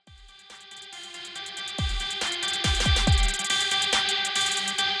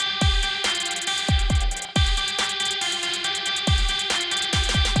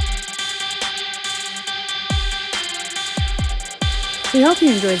We hope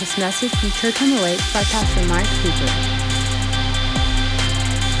you enjoy this message from Church on the Lake by Pastor Mike Cooper.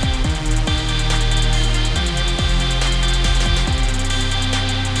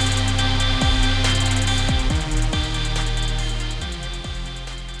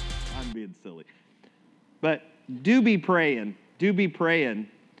 I'm being silly. But do be praying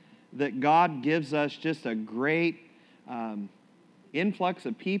that God gives us just a great influx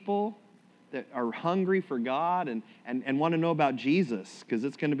of people that are hungry for God and want to know about Jesus, because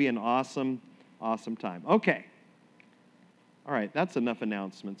it's going to be an awesome time. Okay. All right, that's enough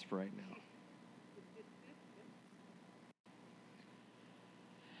announcements for right now.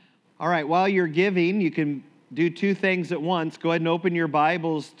 All right, while you're giving, you can do two things at once. Go ahead and open your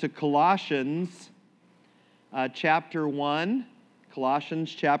Bibles to Colossians chapter 1. Colossians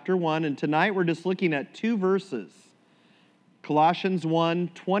chapter 1. And tonight we're just looking at two verses. Colossians 1,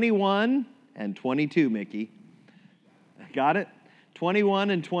 21 and 22, Mickey. Got it?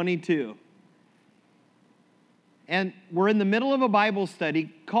 21 and 22. And we're in the middle of a Bible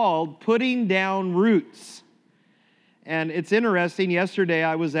study called Putting Down Roots. And it's interesting, yesterday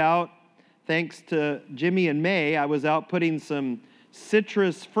I was out, thanks to Jimmy and May, I was out putting some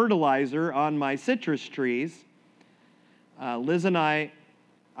citrus fertilizer on my citrus trees. Liz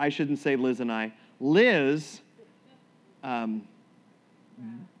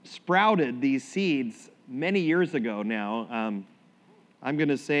sprouted these seeds many years ago now. I'm going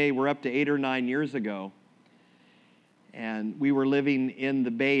to say we're up to 8 or 9 years ago. And we were living in the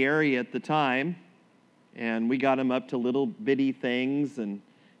Bay Area at the time, and we got them up to little bitty things, and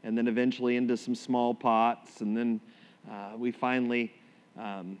then eventually into some small pots, and then we finally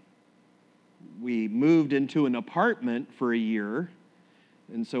we moved into an apartment for a year,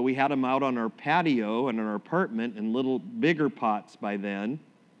 and so we had them out on our patio and our apartment in little bigger pots by then.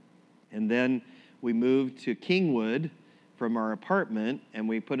 And then we moved to Kingwood from our apartment, and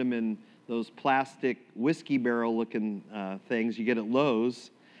we put them in those plastic whiskey barrel looking things you get at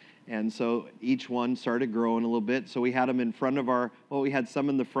Lowe's. And so each one started growing a little bit. So we had them in front of we had some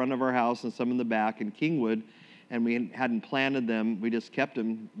in the front of our house and some in the back in Kingwood. And we hadn't planted them. We just kept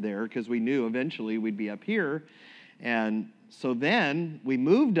them there because we knew eventually we'd be up here. And so then we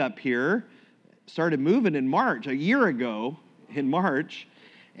moved up here, started moving in March, a year ago in March.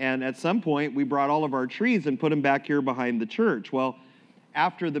 And at some point, we brought all of our trees and put them back here behind the church. Well,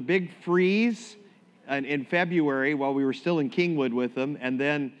 after the big freeze in February, while we were still in Kingwood with them, and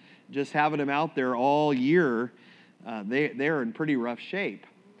then just having them out there all year, they're in pretty rough shape.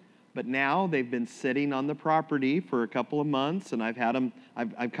 But now they've been sitting on the property for a couple of months, and I've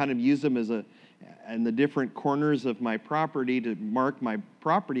kind of used them in the different corners of my property to mark my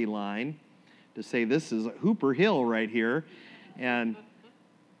property line, to say this is Hooper Hill right here. And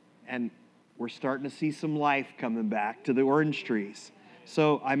we're starting to see some life coming back to the orange trees.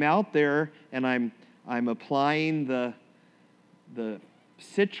 So I'm out there and I'm applying the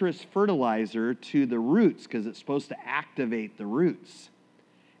citrus fertilizer to the roots because it's supposed to activate the roots.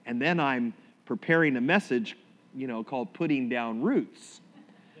 And then I'm preparing a message, called Putting Down Roots.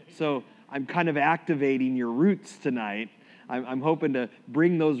 So I'm kind of activating your roots tonight. I'm hoping to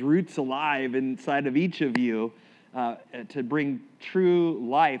bring those roots alive inside of each of you. To bring true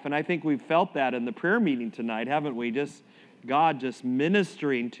life. And I think we've felt that in the prayer meeting tonight, haven't we? God just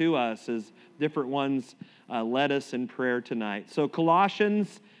ministering to us as different ones led us in prayer tonight. So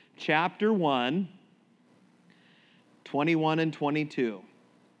Colossians chapter 1, 21 and 22.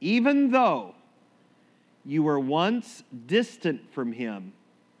 Even though you were once distant from him,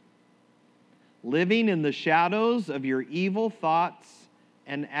 living in the shadows of your evil thoughts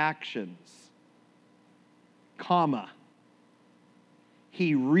and actions,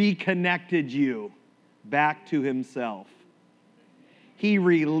 he reconnected you back to himself. He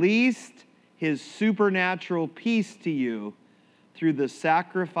released his supernatural peace to you through the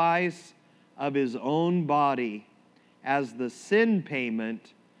sacrifice of his own body as the sin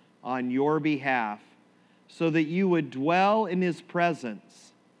payment on your behalf, so that you would dwell in his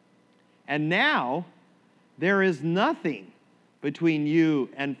presence. And now there is nothing between you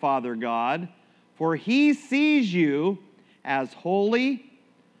and Father God, for he sees you as holy,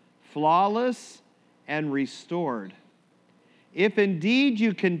 flawless, and restored. If indeed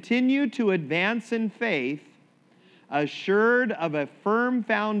you continue to advance in faith, assured of a firm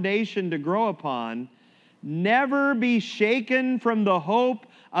foundation to grow upon, never be shaken from the hope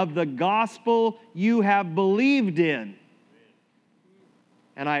of the gospel you have believed in.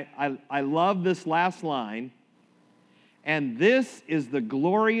 And I love this last line. And this is the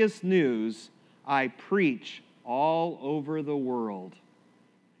glorious news I preach all over the world.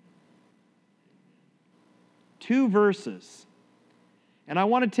 2 verses And I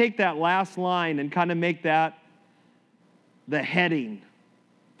want to take that last line and kind of make that the heading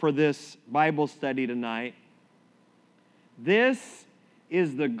for this Bible study tonight. This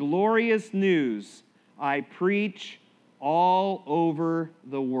is the glorious news I preach all over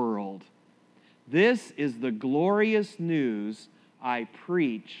the world. This is the glorious news I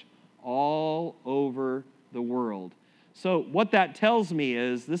preach all over the world. So what that tells me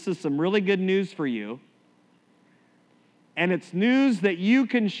is this is some really good news for you. And it's news that you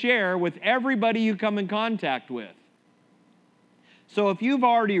can share with everybody you come in contact with. So if you've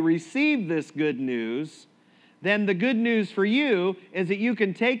already received this good news, then the good news for you is that you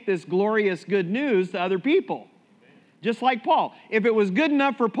can take this glorious good news to other people. Just like Paul. If it was good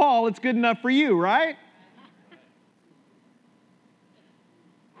enough for Paul, it's good enough for you, right?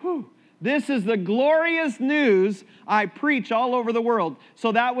 Whew. This is the glorious news I preach all over the world.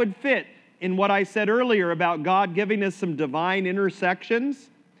 So that would fit in what I said earlier about God giving us some divine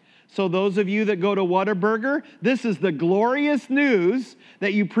intersections. So those of you that go to Whataburger, this is the glorious news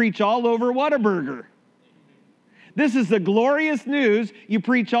that you preach all over Whataburger. This is the glorious news you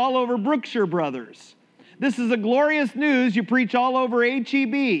preach all over Brookshire Brothers. This is the glorious news you preach all over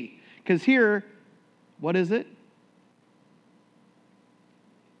HEB. Because here, what is it?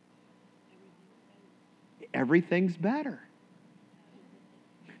 Everything's better.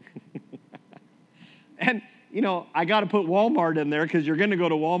 And, you know, I got to put Walmart in there because you're going to go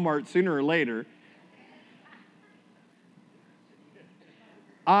to Walmart sooner or later.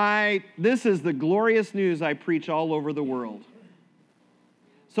 This is the glorious news I preach all over the world.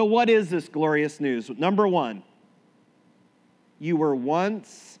 So what is this glorious news? Number one, you were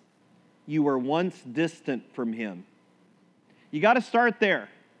once distant from Him. You got to start there.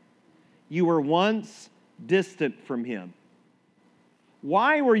 You were once distant from Him.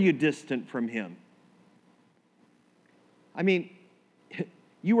 Why were you distant from Him? I mean,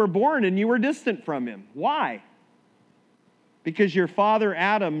 you were born and you were distant from Him. Why? Because your father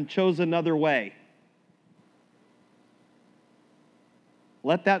Adam chose another way.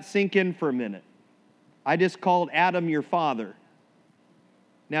 Let that sink in for a minute. I just called Adam your father.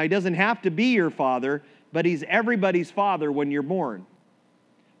 Now, he doesn't have to be your father, but he's everybody's father when you're born.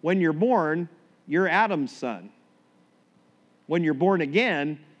 When you're born, you're Adam's son. When you're born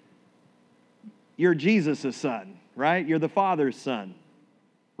again, you're Jesus' son, right? You're the Father's son,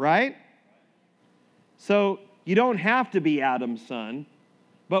 right? So you don't have to be Adam's son,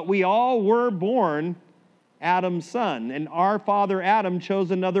 but we all were born Adam's son, and our father Adam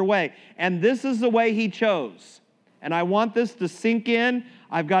chose another way. And this is the way he chose. And I want this to sink in.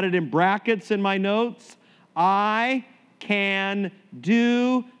 I've got it in brackets in my notes. I can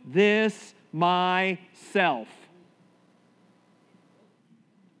do this myself.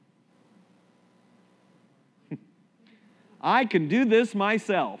 I can do this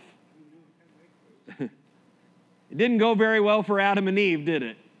myself. It didn't go very well for Adam and Eve, did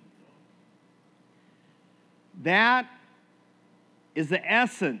it? That is the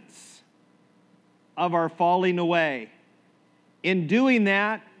essence of our falling away. In doing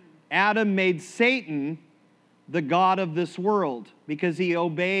that, Adam made Satan the god of this world because he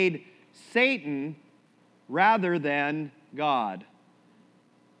obeyed Satan rather than God.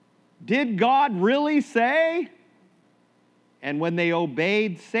 Did God really say? And when they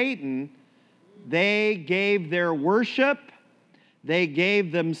obeyed Satan, they gave their worship, they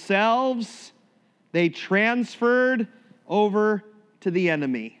gave themselves, they transferred over to the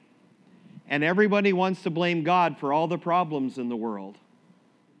enemy. And everybody wants to blame God for all the problems in the world.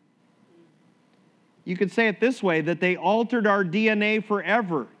 You could say it this way, that they altered our DNA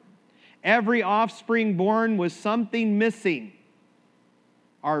forever. Every offspring born with something missing,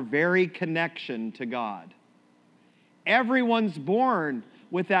 our very connection to God. Everyone's born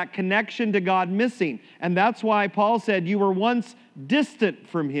with that connection to God missing. And that's why Paul said, you were once distant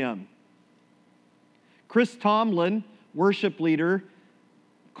from Him. Chris Tomlin, worship leader,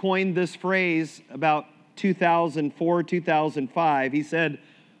 coined this phrase about 2004, 2005. He said,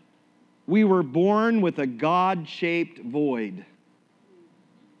 we were born with a God-shaped void.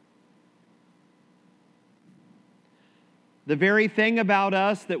 The very thing about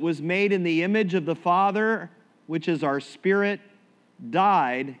us that was made in the image of the Father, which is our spirit,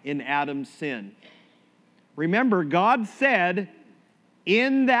 died in Adam's sin. Remember, God said,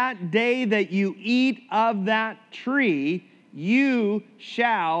 in that day that you eat of that tree, you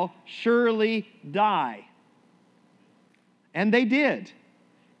shall surely die. And they did.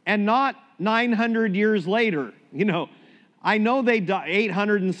 And not 900 years later. You know, I know they died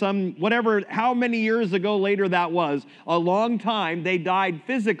 800 and some, whatever, how many years ago later that was. A long time, they died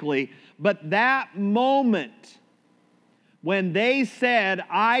physically. But that moment when they said,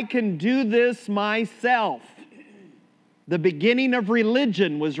 I can do this myself. The beginning of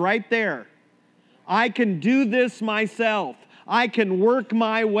religion was right there. I can do this myself. I can work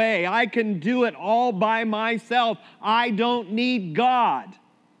my way. I can do it all by myself. I don't need God.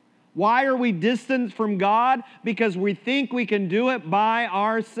 Why are we distant from God? Because we think we can do it by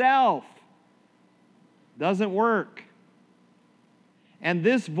ourselves. Doesn't work. And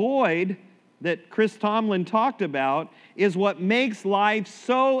this void that Chris Tomlin talked about is what makes life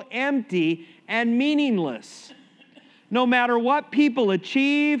so empty and meaningless. No matter what people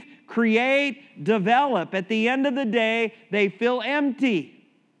achieve, create, develop, at the end of the day, they feel empty.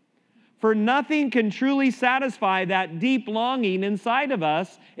 For nothing can truly satisfy that deep longing inside of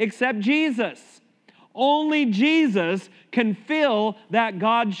us except Jesus. Only Jesus can fill that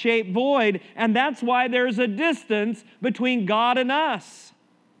God-shaped void, and that's why there's a distance between God and us.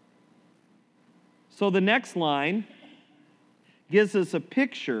 So the next line gives us a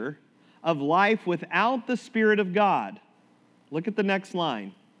picture of life without the Spirit of God. Look at the next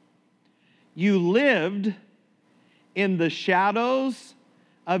line. You lived in the shadows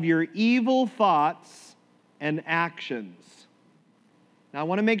of your evil thoughts and actions. Now I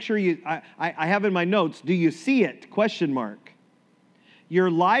want to make sure I have in my notes, do you see it? Question mark.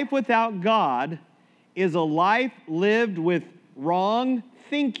 Your life without God is a life lived with wrong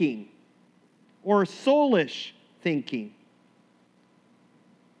thinking or soulish thinking.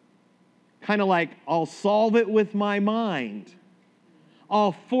 Kind of like, I'll solve it with my mind.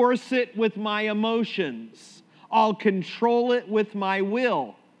 I'll force it with my emotions. I'll control it with my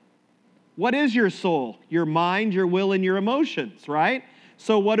will. What is your soul? Your mind, your will, and your emotions, right?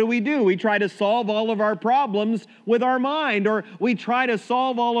 So what do? We try to solve all of our problems with our mind, or we try to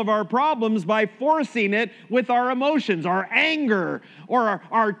solve all of our problems by forcing it with our emotions, our anger, or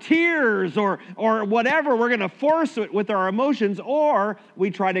our tears, or whatever. We're going to force it with our emotions, or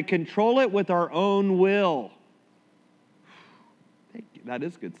we try to control it with our own will. Thank you. That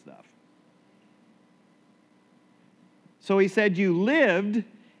is good stuff. So he said, you lived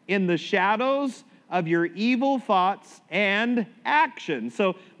in the shadows of your evil thoughts and actions.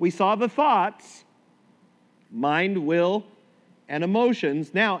 So we saw the thoughts, mind, will, and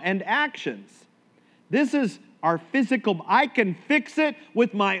emotions. Now, and actions. This is our physical. I can fix it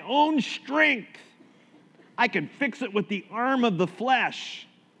with my own strength. I can fix it with the arm of the flesh.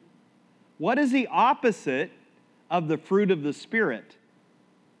 What is the opposite of the fruit of the Spirit?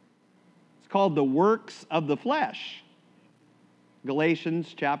 It's called the works of the flesh.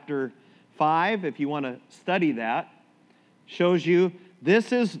 Galatians chapter 5, if you want to study that, shows you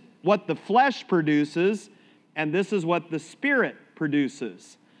this is what the flesh produces, and this is what the Spirit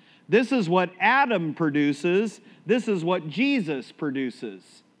produces. This is what Adam produces. This is what Jesus produces.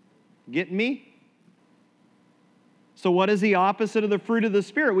 Get me? So what is the opposite of the fruit of the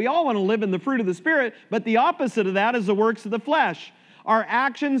Spirit? We all want to live in the fruit of the Spirit, but the opposite of that is the works of the flesh. Our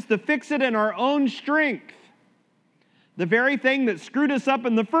actions to fix it in our own strength. The very thing that screwed us up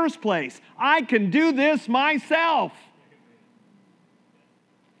in the first place. I can do this myself.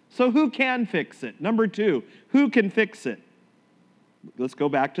 So who can fix it? Number 2, who can fix it? Let's go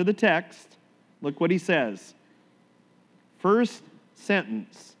back to the text. Look what he says. First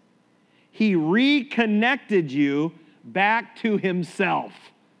sentence. He reconnected you back to himself.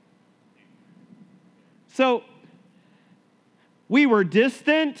 So we were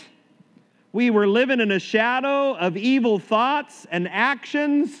distant. We were living in a shadow of evil thoughts and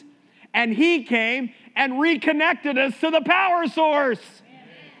actions, and he came and reconnected us to the power source.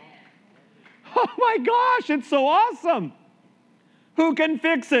 Oh my gosh, it's so awesome. Who can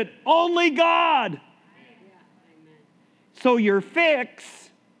fix it? Only God. So your fix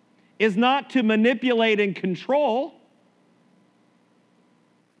is not to manipulate and control.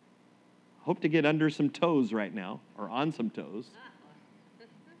 Hope to get under some toes right now, or on some toes.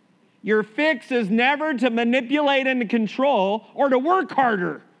 Your fix is never to manipulate and to control or to work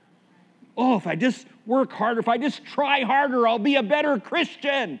harder. Oh, if I just work harder, if I just try harder, I'll be a better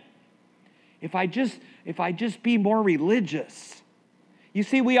Christian. If I just be more religious. You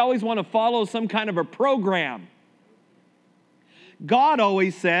see, we always want to follow some kind of a program. God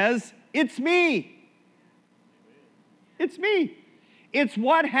always says, it's me. It's me. It's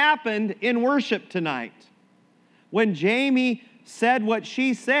what happened in worship tonight. When Jamie said what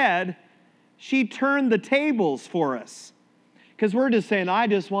she said, she turned the tables for us. Because we're just saying, I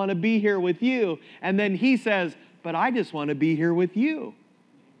just want to be here with you. And then he says, but I just want to be here with you.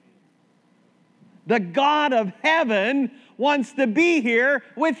 The God of heaven wants to be here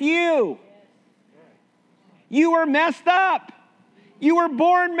with you. You were messed up. You were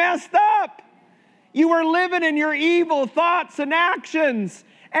born messed up. You were living in your evil thoughts and actions.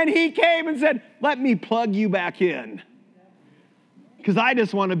 And he came and said, let me plug you back in. Because I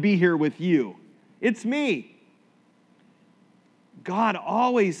just want to be here with you. It's me. God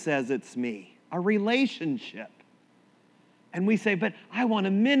always says it's me. A relationship. And we say, but I want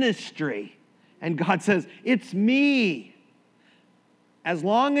a ministry. And God says, it's me. As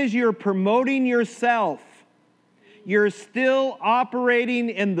long as you're promoting yourself, you're still operating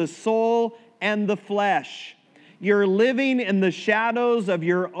in the soul and the flesh. You're living in the shadows of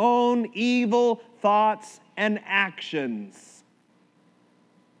your own evil thoughts and actions.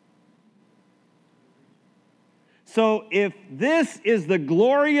 So if this is the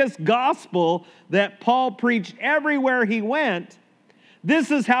glorious gospel that Paul preached everywhere he went,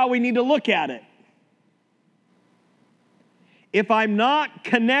 this is how we need to look at it. If I'm not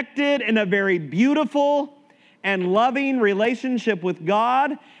connected in a very beautiful and loving relationship with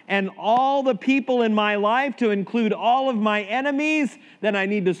God and all the people in my life, to include all of my enemies, then I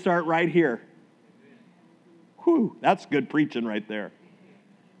need to start right here. Whew, that's good preaching right there.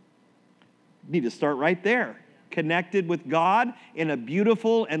 Need to start right there. Connected with God in a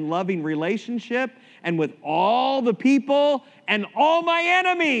beautiful and loving relationship, and with all the people and all my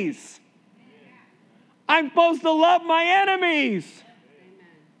enemies. I'm supposed to love my enemies.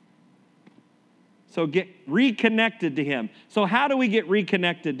 So get reconnected to him. So how do we get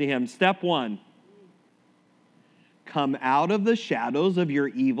reconnected to him? Step 1. Come out of the shadows of your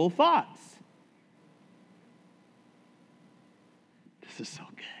evil thoughts. This is so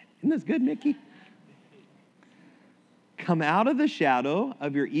good. Isn't this good, Mickey? Come out of the shadow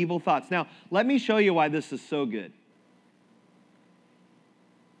of your evil thoughts. Now, let me show you why this is so good.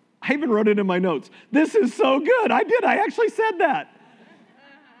 I even wrote it in my notes. This is so good. I did. I actually said that.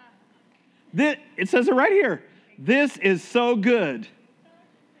 It says it right here. This is so good.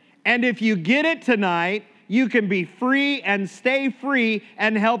 And if you get it tonight, you can be free and stay free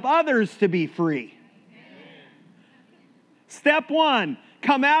and help others to be free. Step 1,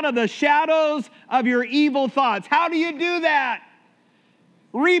 come out of the shadows of your evil thoughts. How do you do that?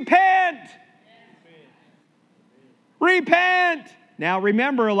 Repent. Repent. Now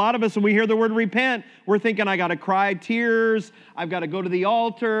remember, a lot of us, when we hear the word repent, we're thinking, I got to cry tears, I've got to go to the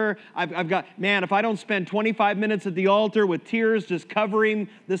altar, man, if I don't spend 25 minutes at the altar with tears just covering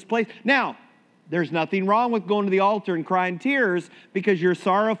this place. Now, there's nothing wrong with going to the altar and crying tears because you're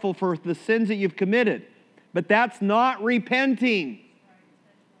sorrowful for the sins that you've committed. But that's not repenting.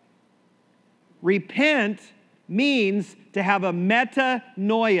 Repent means to have a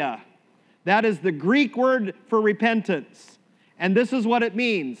metanoia. That is the Greek word for repentance. And this is what it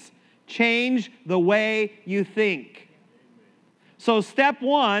means. Change the way you think. So step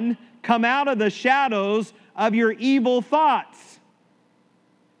 1, come out of the shadows of your evil thoughts.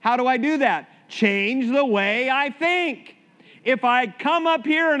 How do I do that? Change the way I think. If I come up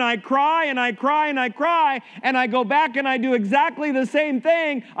here and I cry and I cry and I cry and I go back and I do exactly the same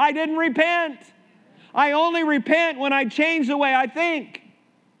thing, I didn't repent. I only repent when I change the way I think.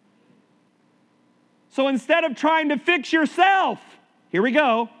 So instead of trying to fix yourself, here we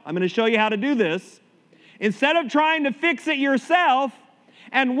go. I'm going to show you how to do this. Instead of trying to fix it yourself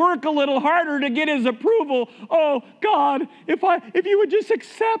and work a little harder to get his approval, oh God, if you would just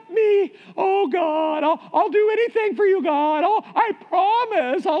accept me, oh God, I'll do anything for you, God. Oh, I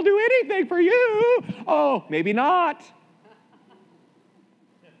promise I'll do anything for you. Oh, maybe not.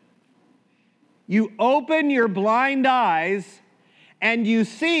 You open your blind eyes and you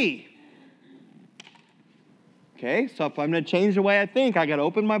see. Okay, so if I'm going to change the way I think, I got to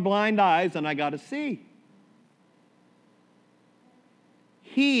open my blind eyes and I got to see.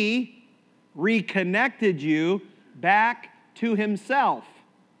 He reconnected you back to himself.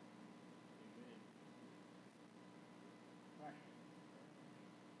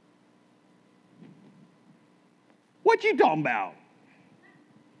 What you talking about?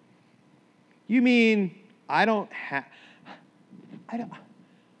 You mean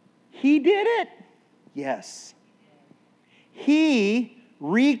he did it? Yes. He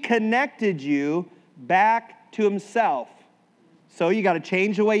reconnected you back to himself. So you got to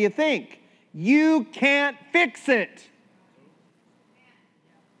change the way you think. You can't fix it.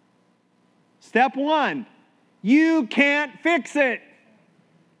 Step 1, you can't fix it.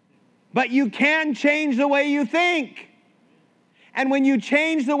 But you can change the way you think. And when you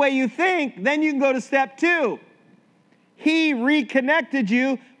change the way you think, then you can go to step 2. He reconnected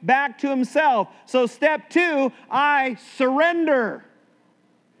you back to himself. So step 2, I surrender.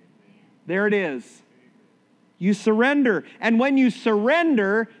 There it is. You surrender. And when you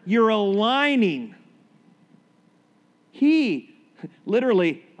surrender, you're aligning. He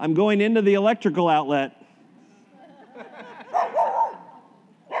Literally, I'm going into the electrical outlet.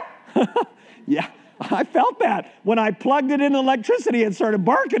 Yeah, I felt that. When I plugged it in electricity, it started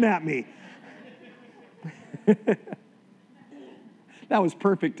barking at me. That was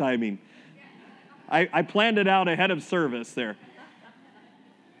perfect timing. I planned it out ahead of service there.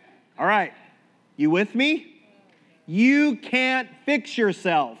 All right, you with me? You can't fix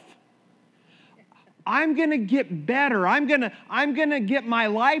yourself. I'm going to get better. I'm going to get my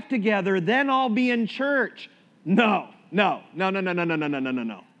life together, then I'll be in church. No.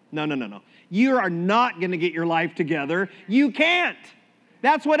 You are not going to get your life together. You can't.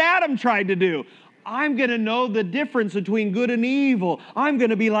 That's what Adam tried to do. I'm going to know the difference between good and evil. I'm going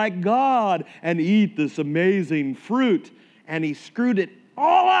to be like God and eat this amazing fruit. And he screwed it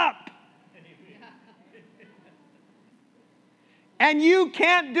all up. And you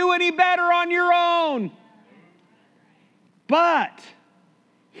can't do any better on your own. But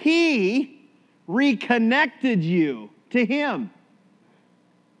he reconnected you to him.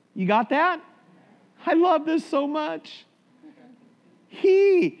 You got that? I love this so much.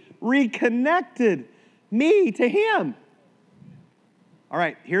 He reconnected me to him. All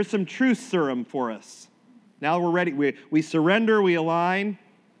right, here's some truth serum for us. Now we're ready. We surrender, we align.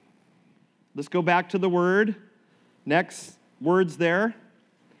 Let's go back to the word. Next words there.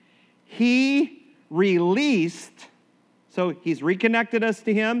 He released, so he's reconnected us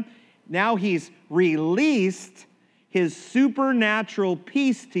to him. Now he's released his supernatural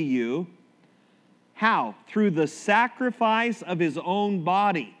peace to you. How? Through the sacrifice of his own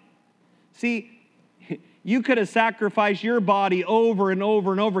body. See, you could have sacrificed your body over and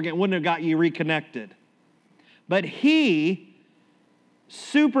over and over again. It wouldn't have got you reconnected. But he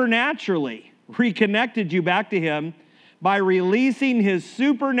supernaturally reconnected you back to him by releasing his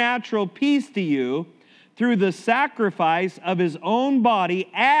supernatural peace to you through the sacrifice of his own body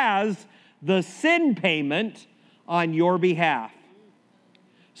as the sin payment on your behalf,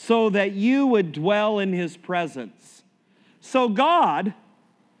 so that you would dwell in his presence. So God,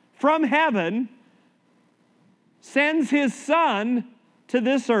 from heaven, sends his Son to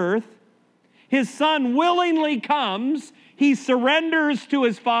this earth. His Son willingly comes. He surrenders to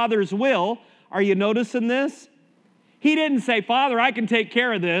his Father's will. Are you noticing this? He didn't say, Father, I can take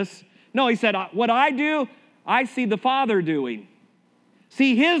care of this. No, he said, what I do, I see the Father doing.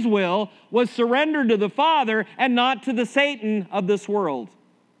 See, his will was surrendered to the Father and not to the Satan of this world.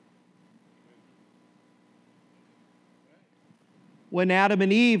 When Adam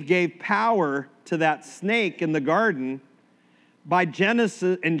and Eve gave power to that snake in the garden, in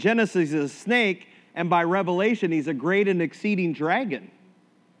Genesis he's a snake, and by Revelation he's a great and exceeding dragon.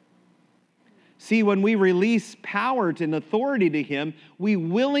 See, when we release power and authority to him, we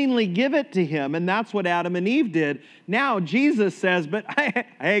willingly give it to him, and that's what Adam and Eve did. Now, Jesus says, but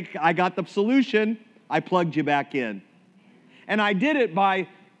hey, I got the solution. I plugged you back in. And I did it by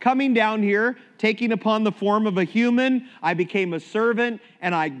coming down here, taking upon the form of a human. I became a servant,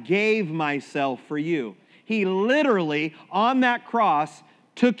 and I gave myself for you. He literally, on that cross,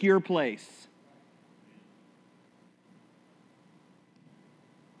 took your place.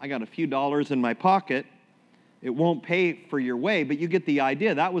 I got a few dollars in my pocket. It won't pay for your way, but you get the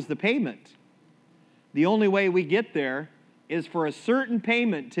idea. That was the payment. The only way we get there is for a certain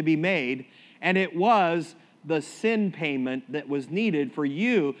payment to be made, and it was the sin payment that was needed for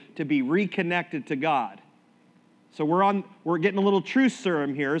you to be reconnected to God. So we're getting a little truth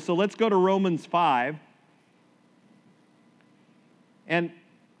serum here. So let's go to Romans 5. And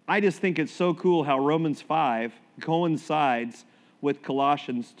I just think it's so cool how Romans 5 coincides with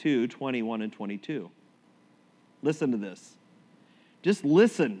Colossians 2, 21 and 22. Listen to this. Just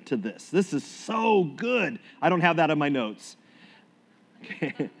listen to this. This is so good. I don't have that in my notes.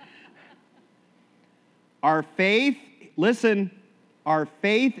 Okay. Our faith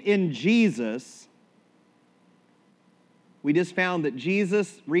in Jesus, we just found that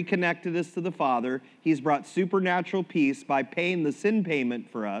Jesus reconnected us to the Father. He's brought supernatural peace by paying the sin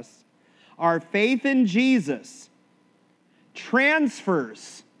payment for us. Our faith in Jesus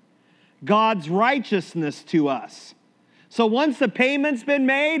transfers God's righteousness to us. So once the payment's been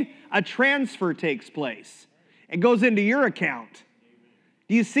made, a transfer takes place. It goes into your account.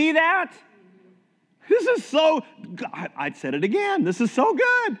 Do you see that? This is so, I said it again. This is so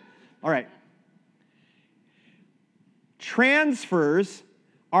good. All right. Transfers,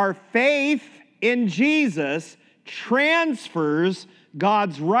 our faith in Jesus transfers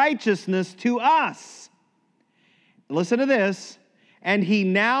God's righteousness to us. Listen to this. And he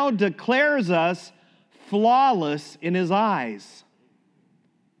now declares us flawless in his eyes.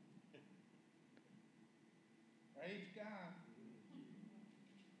 Praise God.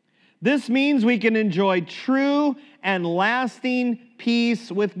 This means we can enjoy true and lasting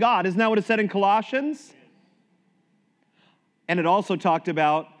peace with God. Isn't that what it said in Colossians? And it also talked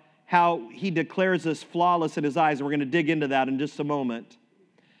about how he declares us flawless in his eyes. And we're going to dig into that in just a moment.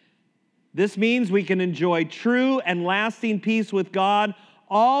 This means we can enjoy true and lasting peace with God,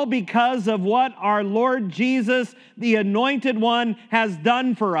 all because of what our Lord Jesus, the Anointed One, has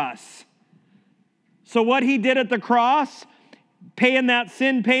done for us. So what he did at the cross, paying that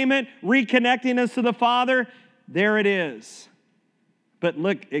sin payment, reconnecting us to the Father, there it is. But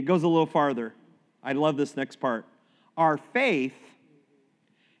look, it goes a little farther. I love this next part. Our faith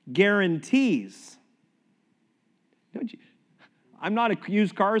guarantees. Don't you? I'm not a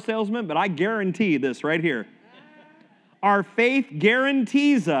used car salesman, but I guarantee this right here. Our faith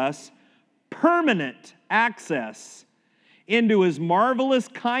guarantees us permanent access into his marvelous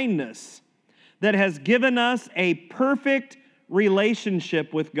kindness that has given us a perfect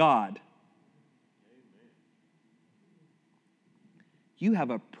relationship with God. You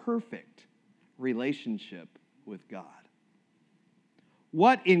have a perfect relationship with God.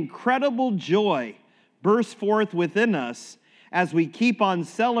 What incredible joy bursts forth within us as we keep on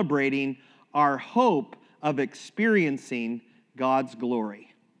celebrating our hope of experiencing God's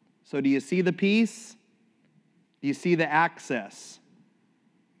glory. So do you see the peace? Do you see the access?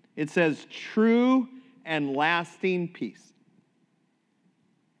 It says true and lasting peace.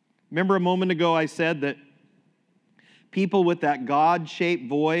 Remember a moment ago I said that people with that God-shaped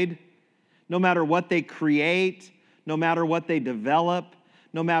void, no matter what they create, no matter what they develop,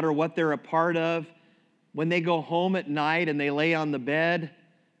 no matter what they're a part of, when they go home at night and they lay on the bed,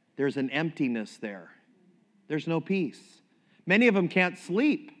 there's an emptiness there. There's no peace. Many of them can't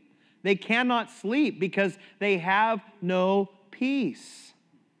sleep. They cannot sleep because they have no peace.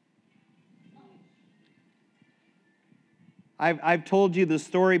 I've told you the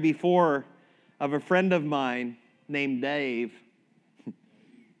story before of a friend of mine named Dave,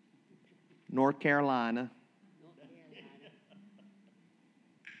 North Carolina.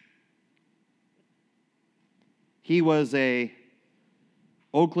 He was a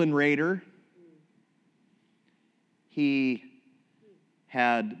Oakland Raider. He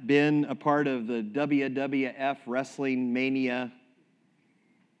had been a part of the WWF Wrestling Mania.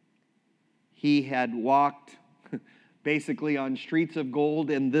 He had walked basically on streets of gold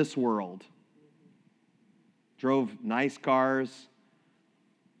in this world. Drove nice cars,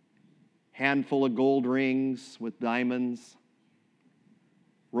 handful of gold rings with diamonds,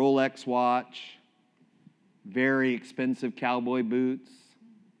 Rolex watch, very expensive cowboy boots,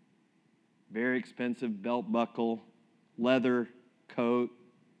 very expensive belt buckle, leather coat,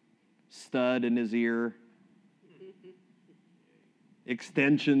 stud in his ear,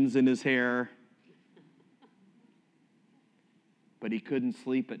 extensions in his hair. But he couldn't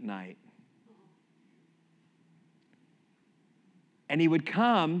sleep at night. And he would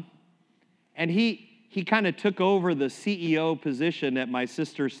come, and he kind of took over the CEO position at my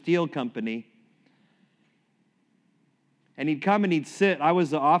sister's steel company. And he'd come and he'd sit. I was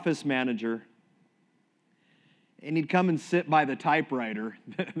the office manager. And he'd come and sit by the typewriter.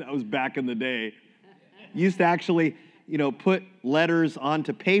 That was back in the day. Used to actually, put letters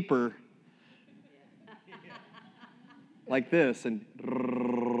onto paper like this and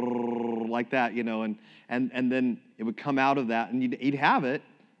like that, and then it would come out of that, and he'd have it,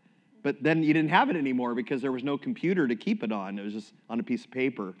 but then you didn't have it anymore because there was no computer to keep it on. It was just on a piece of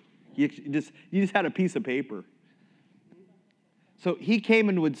paper. You just had a piece of paper. So he came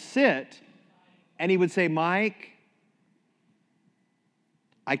and would sit, and he would say, "Mike,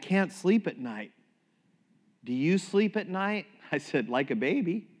 I can't sleep at night. Do you sleep at night?" I said, "Like a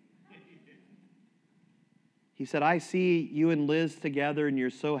baby." He said, "I see you and Liz together and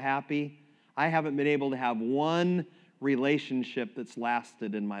you're so happy. I haven't been able to have one relationship that's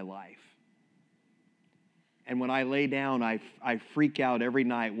lasted in my life. And when I lay down, I freak out every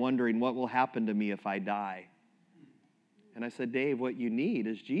night wondering what will happen to me if I die." And I said, "Dave, what you need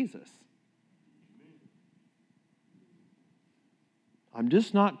is Jesus." I'm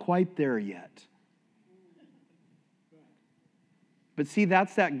just not quite there yet. But see,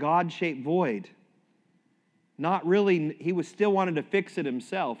 that's that God-shaped void. Not really, he was still wanted to fix it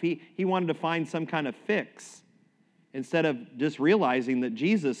himself. He wanted to find some kind of fix instead of just realizing that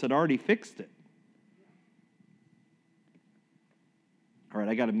Jesus had already fixed it. All right,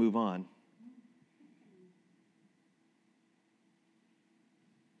 I got to move on.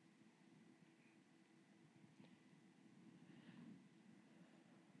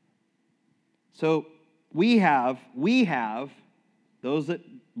 So we have those that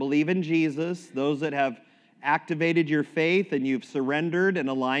believe in Jesus, those that have activated your faith and you've surrendered and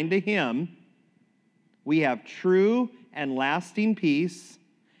aligned to Him, we have true and lasting peace,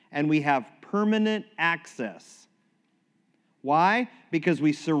 and we have permanent access. Why? Because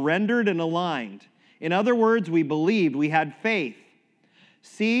we surrendered and aligned. In other words, we believed, we had faith.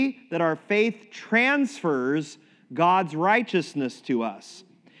 See that our faith transfers God's righteousness to us,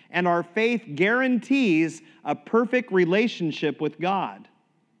 and our faith guarantees a perfect relationship with God.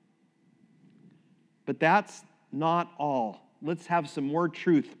 But that's not all. Let's have some more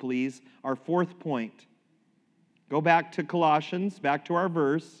truth, please. Our fourth point. Go back to Colossians, back to our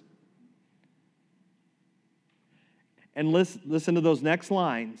verse. And listen to those next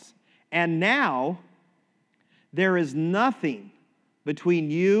lines. And now, there is nothing between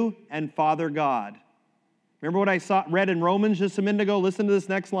you and Father God. Remember what I read in Romans just a minute ago? Listen to this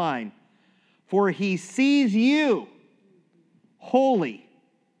next line. For He sees you holy,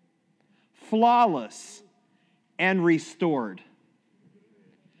 flawless, and restored.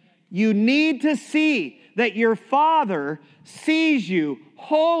 You need to see that your Father sees you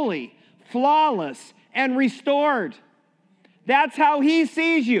holy, flawless, and restored. That's how He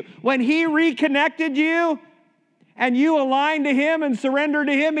sees you. When He reconnected you and you aligned to Him and surrendered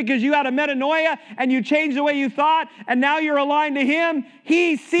to Him because you had a metanoia and you changed the way you thought and now you're aligned to Him,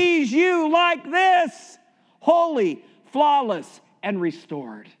 He sees you like this, holy, flawless, and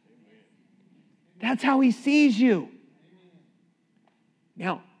restored. That's how He sees you.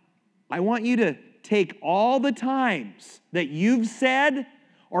 Now, I want you to take all the times that you've said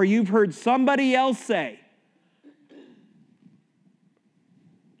or you've heard somebody else say,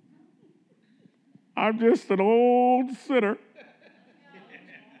 I'm just an old sinner.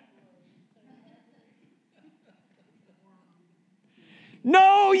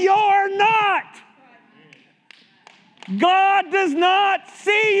 No, you're not. God does not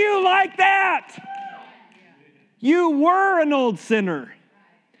see you like that. You were an old sinner.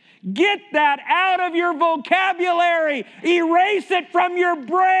 Get that out of your vocabulary. Erase it from your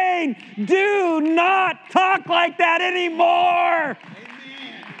brain. Do not talk like that anymore.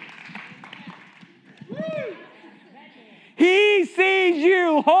 Amen. He sees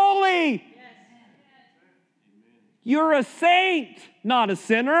you holy. You're a saint, not a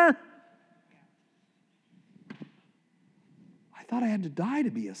sinner. I thought I had to die to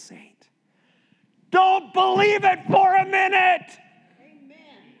be a saint. Don't believe it for a minute.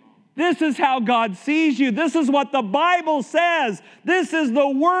 This is how God sees you. This is what the Bible says. This is the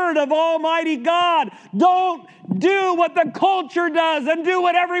word of Almighty God. Don't do what the culture does and do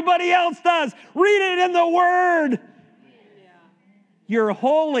what everybody else does. Read it in the word. You're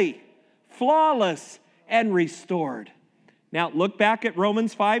holy, flawless, and restored. Now look back at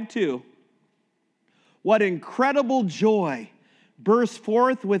Romans 5:2. What incredible joy bursts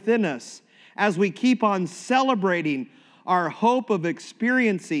forth within us as we keep on celebrating our hope of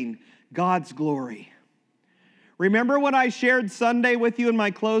experiencing God's glory. Remember what I shared Sunday with you in my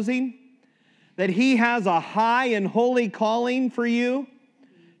closing? That He has a high and holy calling for you. Do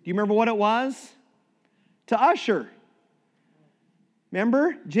you remember what it was? To usher.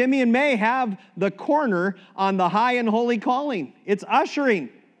 Remember? Jimmy and May have the corner on the high and holy calling. It's ushering.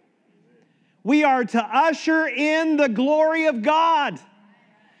 We are to usher in the glory of God.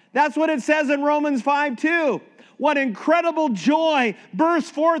 That's what it says in Romans 5:2. What incredible joy bursts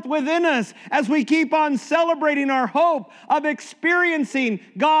forth within us as we keep on celebrating our hope of experiencing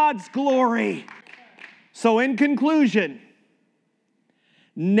God's glory. So in conclusion,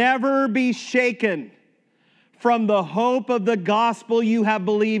 never be shaken from the hope of the gospel you have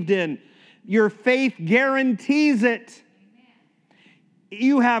believed in. Your faith guarantees it.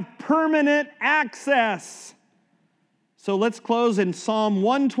 You have permanent access. So let's close in Psalm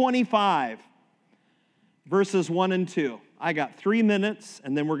 125. Verses 1 and 2. I got 3 minutes,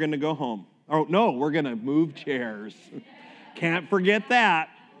 and then we're going to go home. Oh, no, we're going to move chairs. Can't forget that.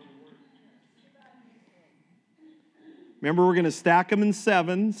 Remember, we're going to stack them in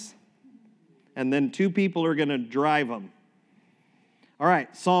sevens, and then 2 people are going to drive them. All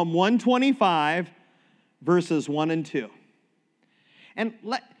right, Psalm 125, verses 1 and 2. And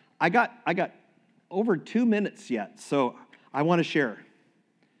I got over 2 minutes yet, so I want to share.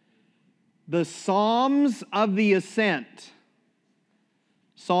 The Psalms of the Ascent,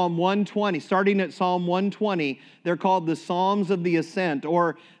 Psalm 120, starting at Psalm 120, they're called the Psalms of the Ascent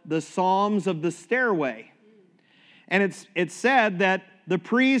or the Psalms of the Stairway. And it's said that the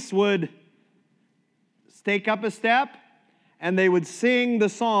priests would take up a step and they would sing the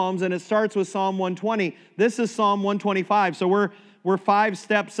Psalms, and it starts with Psalm 120. This is Psalm 125, so we're 5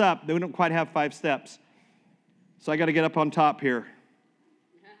 steps up. We don't quite have 5 steps. So I got to get up on top here.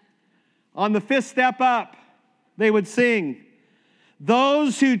 On the 5th step up, They would sing,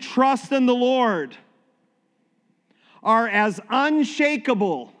 "Those who trust in the Lord are as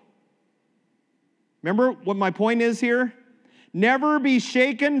unshakable." Remember what my point is here? Never be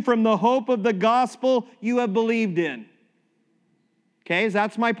shaken from the hope of the gospel you have believed in. Okay, so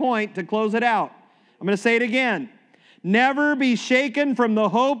that's my point to close it out. I'm going to say it again. Never be shaken from the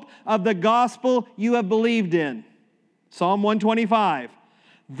hope of the gospel you have believed in. Psalm 125.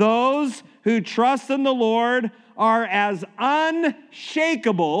 Those who trust in the Lord are as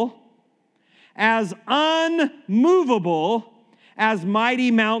unshakable, as unmovable as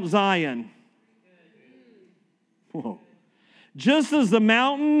mighty Mount Zion. Whoa. Just as the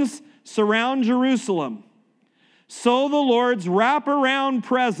mountains surround Jerusalem, so the Lord's wraparound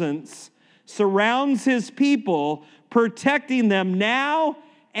presence surrounds his people, protecting them now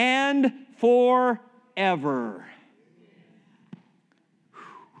and forever.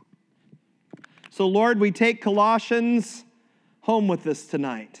 So, Lord, we take Colossians home with us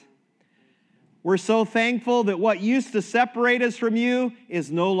tonight. We're so thankful that what used to separate us from you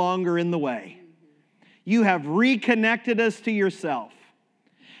is no longer in the way. You have reconnected us to yourself.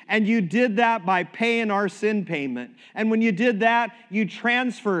 And you did that by paying our sin payment. And when you did that, you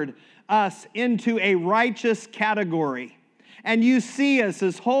transferred us into a righteous category. And you see us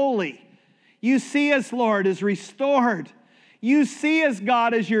as holy. You see us, Lord, as restored. You see us,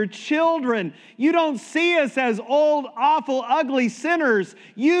 God, as your children. You don't see us as old, awful, ugly sinners.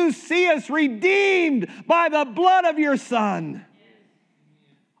 You see us redeemed by the blood of your Son.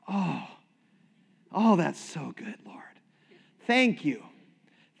 Oh, that's so good, Lord. Thank you.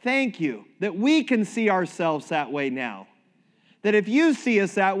 Thank you that we can see ourselves that way now. That if you see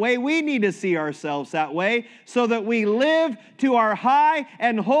us that way, we need to see ourselves that way so that we live to our high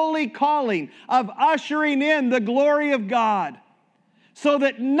and holy calling of ushering in the glory of God. So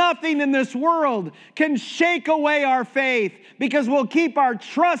that nothing in this world can shake away our faith because we'll keep our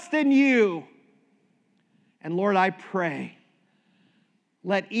trust in you. And Lord, I pray,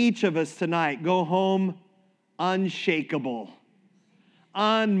 let each of us tonight go home unshakable,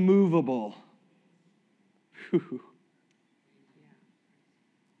 unmovable. Whew.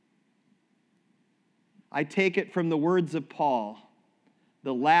 I take it from the words of Paul,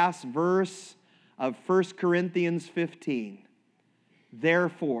 the last verse of 1 Corinthians 15.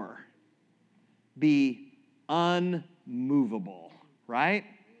 Therefore, be unmovable, right?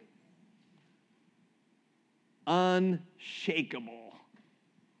 Unshakable.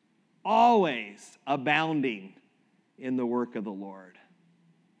 Always abounding in the work of the Lord.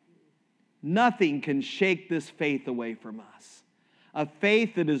 Nothing can shake this faith away from us. A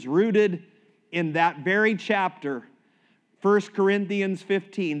faith that is rooted in that very chapter, 1 Corinthians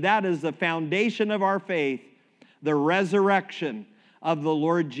 15. That is the foundation of our faith, the resurrection of the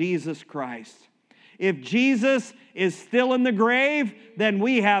Lord Jesus Christ. If Jesus is still in the grave, then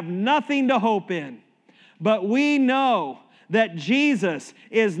we have nothing to hope in. But we know that Jesus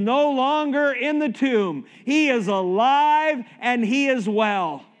is no longer in the tomb. He is alive and he is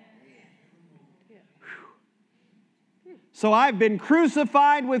well. So I've been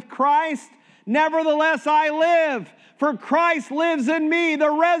crucified with Christ. Nevertheless, I live, for Christ lives in me. The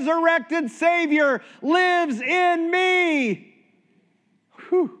resurrected Savior lives in me.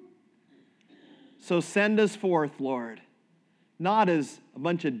 Whew. So send us forth, Lord, not as a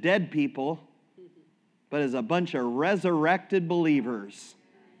bunch of dead people, but as a bunch of resurrected believers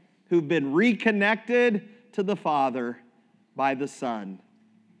who've been reconnected to the Father by the Son.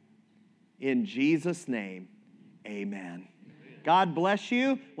 In Jesus' name, amen. God bless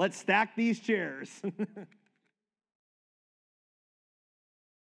you. Let's stack these chairs.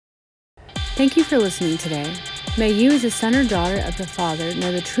 Thank you for listening today. May you as a son or daughter of the Father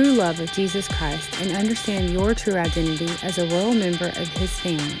know the true love of Jesus Christ and understand your true identity as a royal member of His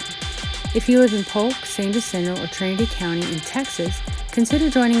family. If you live in Polk, San Jacinto, or Trinity County in Texas, consider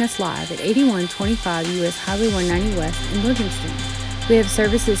joining us live at 8125 U.S. Highway 190 West in Livingston. We have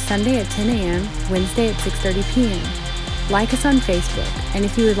services Sunday at 10 a.m., Wednesday at 6:30 p.m. Like us on Facebook, and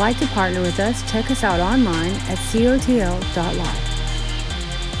if you would like to partner with us, check us out online at cotl.live.